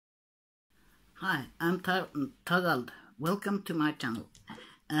Hi, I'm Torvald. Welcome to my channel.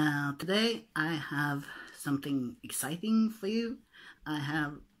 Today I have something exciting for you. I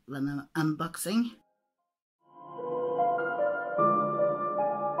have an unboxing.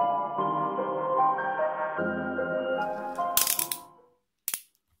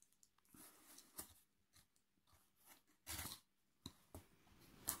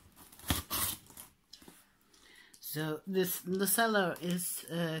 So the seller is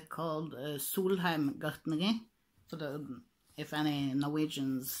called Solheim Gartneri. If any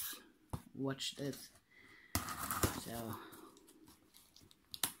Norwegians watch this, so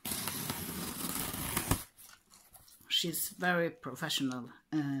she's very professional.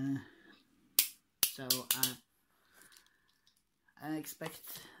 So I expect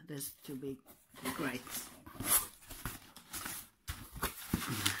this to be great.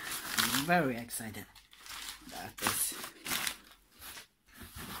 I'm very excited about this.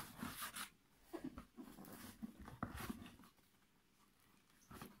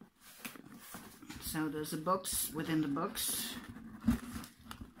 So there's a box within the box,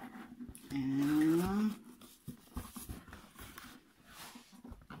 and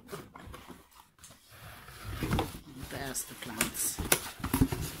there's the plants.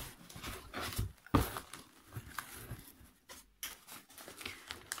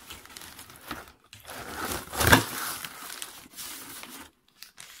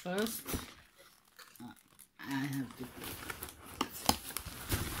 First, I have to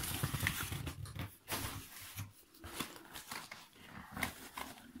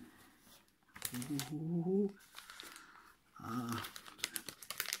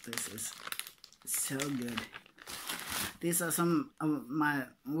this is so good. These are some of my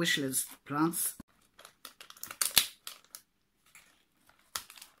wishlist plants.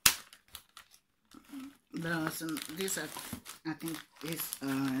 There are some. These are, I think, these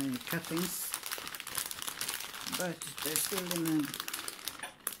are cuttings, but they're still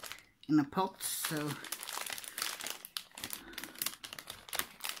in a pot. So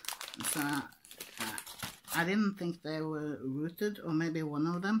I didn't think they were rooted, or maybe one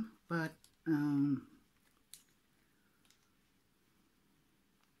of them, but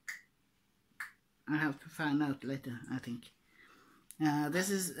I have to find out later, I think. This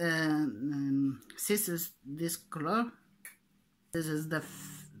is Cissus discolor. This is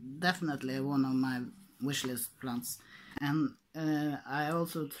definitely one of my wishlist plants, and I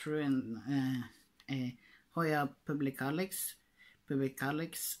also threw in a Hoya pubicalyx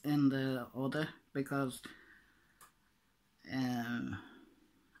in the order because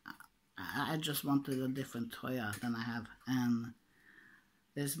I just wanted a different Hoya than I have, and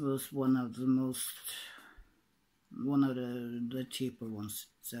this was one of the cheaper ones.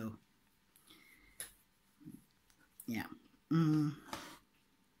 So yeah,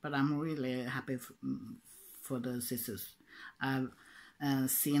 but I'm really happy for the Cissus. I've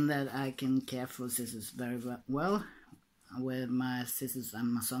seen that I can care for Cissus very well with my Cissus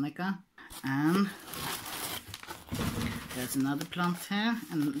amazonica. And there's another plant here,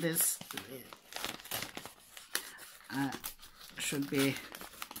 and this should be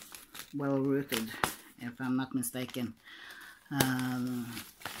well rooted, if I'm not mistaken.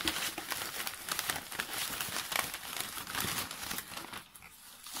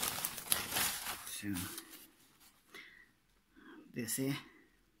 So you see,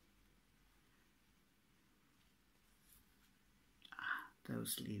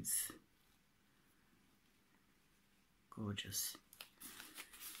 those leaves, gorgeous.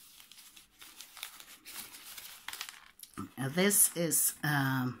 This is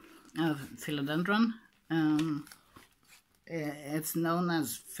Philodendron. It's known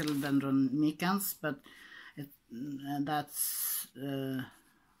as Philodendron micans, but that's a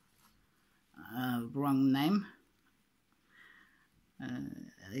wrong name.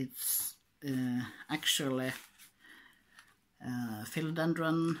 It's actually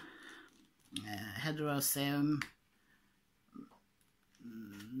Philodendron, hederaceum,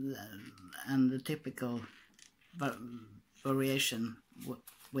 and the typical variation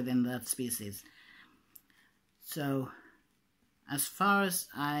within that species. So as far as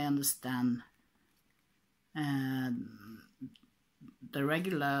I understand, the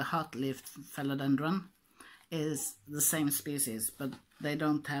regular heartleaf philodendron is the same species, but they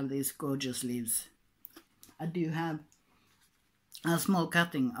don't have these gorgeous leaves. I do have a small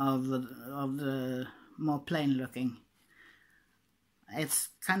cutting of the more plain looking. It's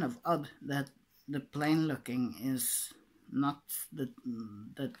kind of odd that the plain looking is not the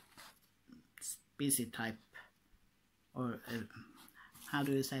species type, or how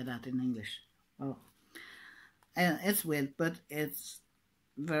do you say that in English? Well, it's weird, but it's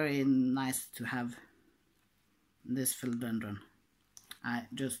very nice to have this philodendron. I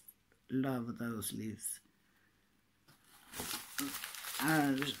just love those leaves.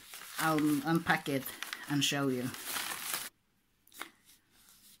 I'll unpack it and show you.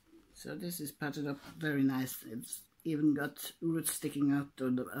 So this is potted up very nice. It's even got roots sticking out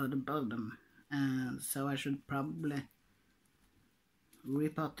of the bottom. So I should probably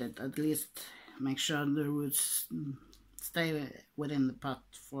repot it, at least make sure the roots stay within the pot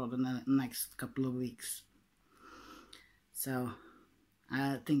for the next couple of weeks. So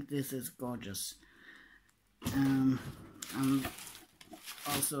I think this is gorgeous. I'm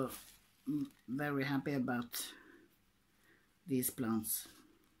also very happy about these plants.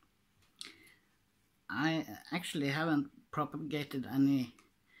 I actually haven't propagated any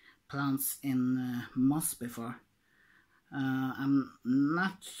plants in moss before. I'm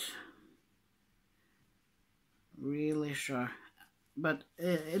not really sure, but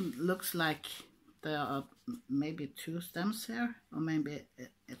it looks like there are maybe 2 stems here, or maybe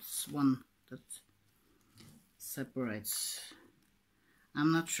it's one that separates.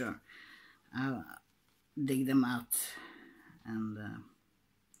 I'm not sure. I'll dig them out, and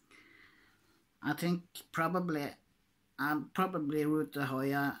I think I'll probably root the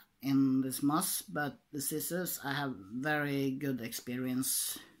Hoya in this moss, but the Cissus, I have very good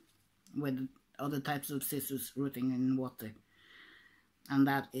experience with other types of Cissus rooting in water, and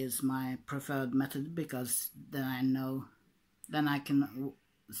that is my preferred method, because then I can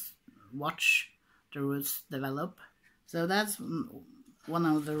watch the roots develop. So that's one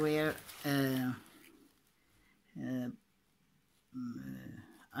of the rare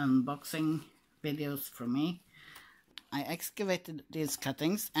unboxing videos from me. I excavated these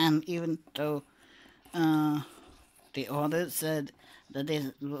cuttings, and even though the order said that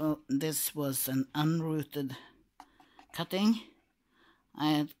this was an unrooted cutting,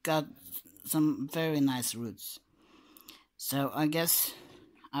 I got some very nice roots. So I guess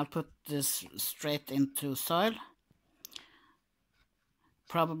I'll put this straight into soil.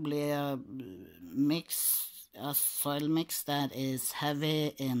 Probably a soil mix that is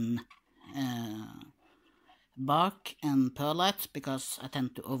heavy in bark and perlite, because I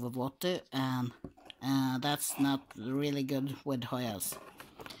tend to overwater, and that's not really good with Hoyas.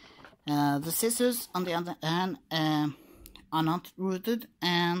 The Cissus, on the other hand, are not rooted,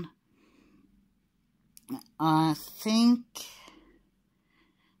 and I think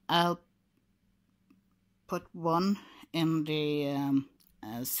I'll put one in the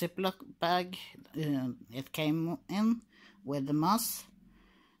Ziploc bag it came in with the moss.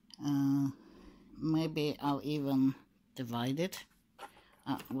 Maybe I'll even divide it.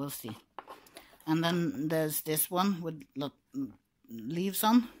 We'll see. And then there's this one with leaves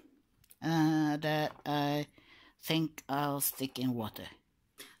on that I think I'll stick in water.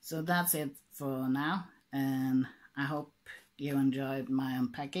 So that's it for now, and I hope you enjoyed my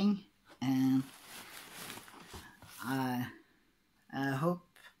unpacking, and I hope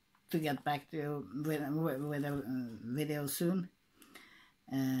to get back to you with a video soon.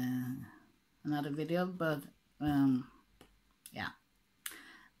 Another video, but yeah.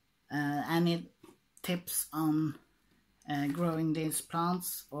 Any tips on growing these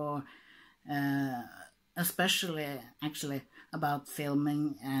plants, or especially actually about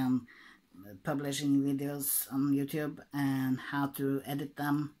filming and publishing videos on YouTube, and how to edit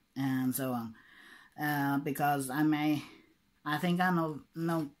them and so on, because I think I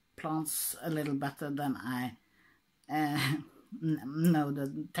know plants a little better than I know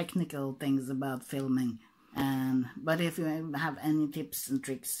the technical things about filming. But if you have any tips and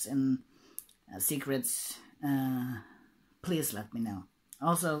tricks and secrets, please let me know.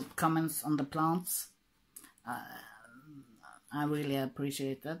 Also, comments on the plants, I really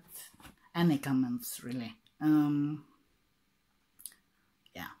appreciate that. Any comments, really.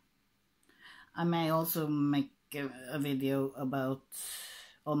 Yeah. I may also make a video about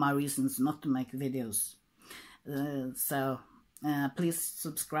all my reasons not to make videos. So please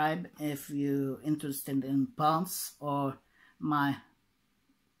subscribe if you're interested in plants or my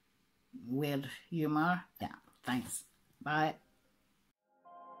weird humor. Yeah, thanks. Bye.